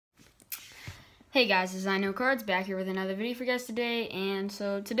Hey guys, this is I Know Cards back here with another video for you guys today, and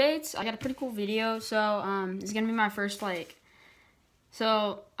so today I got a pretty cool video. So this is gonna be my first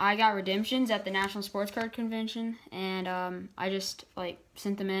so I got redemptions at the National Sports Card Convention, and I just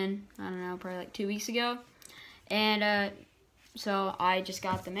sent them in, I don't know, probably 2 weeks ago, and so I just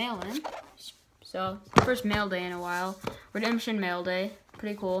got the mail in. So first mail day in a while, redemption mail day,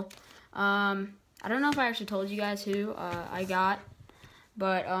 pretty cool. I don't know if I actually told you guys who I got,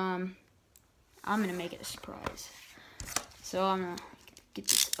 but I'm going to make it a surprise. So I'm going to get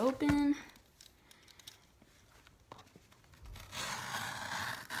this open.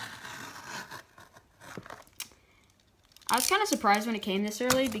 I was kind of surprised when it came this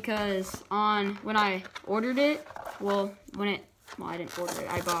early because when I ordered it, I didn't order it,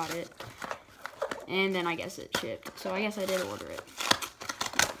 I bought it. And then I guess it shipped. So I guess I did order it.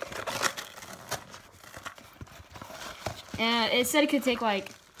 And it said it could take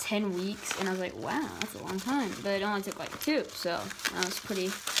 10 weeks, and I was like, wow, that's a long time, but it only took 2, so I was pretty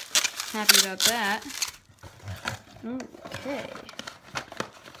happy about that. Okay.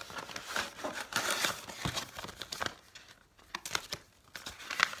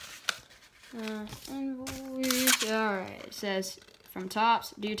 Invoice. Alright, it says, from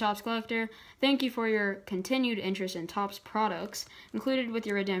Topps, dear Topps collector, thank you for your continued interest in Topps products. Included with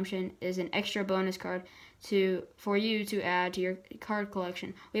your redemption is an extra bonus card for you to add to your card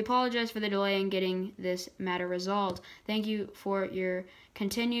collection. We apologize for the delay in getting this matter resolved. Thank you for your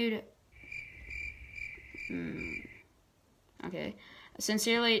continued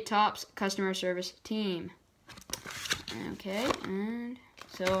sincerely, Topps customer service team. Okay, and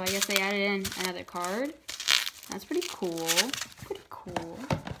so I guess they added in another card. That's pretty cool. Pretty cool.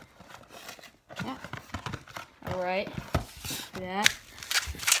 Yeah. Alright. That.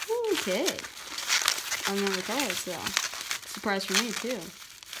 Okay. Another card, so surprise for me too.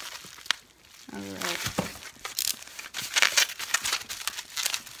 Alright.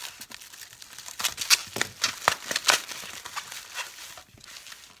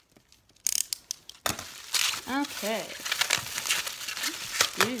 Okay.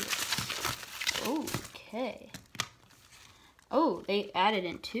 Okay. Oh, they added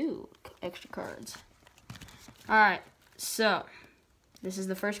in 2 extra cards. Alright, so this is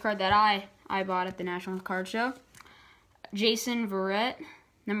the first card that I bought at the National Card Show. Jason Verrett,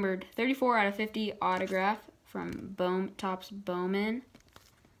 numbered 34 out of 50 autograph from Topps Bowman.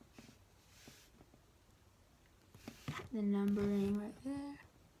 The numbering right there.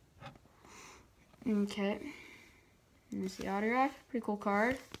 Okay. And this is the autograph. Pretty cool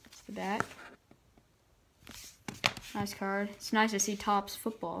card. It's the back. Nice card. It's nice to see Topps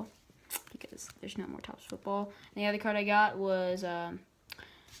football because there's no more Topps football. And the other card I got was I'm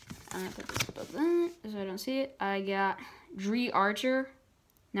gonna put this above that so I don't see it. I got Dre Archer,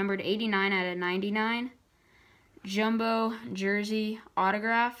 numbered 89 out of 99. Jumbo jersey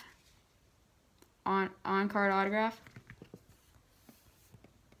autograph. On-card autograph.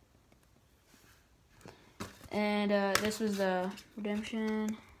 And this was the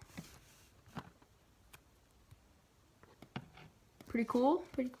redemption. Pretty cool.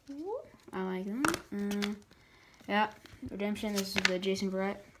 Pretty cool. I like that. Yeah, redemption. This is the Jason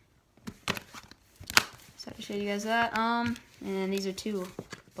Verrett. So I have to show you guys that. And these are 2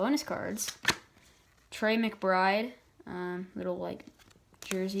 bonus cards. Trey McBride, little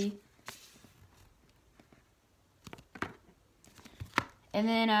jersey. And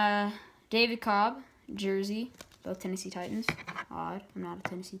then David Cobb jersey, both Tennessee Titans. Odd, I'm not a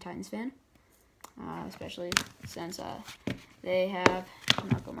Tennessee Titans fan, especially since they have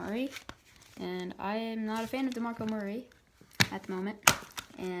DeMarco Murray, and I am not a fan of DeMarco Murray at the moment,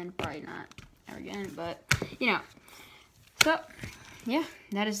 and probably not ever again, but you know. So yeah,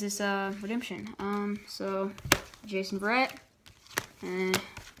 that is this redemption. So Jason Verrett and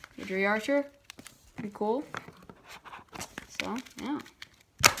Dre Archer, pretty cool. So yeah.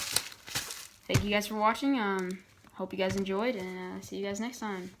 Thank you guys for watching. Hope you guys enjoyed, and see you guys next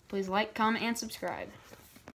time. Please like, comment, and subscribe.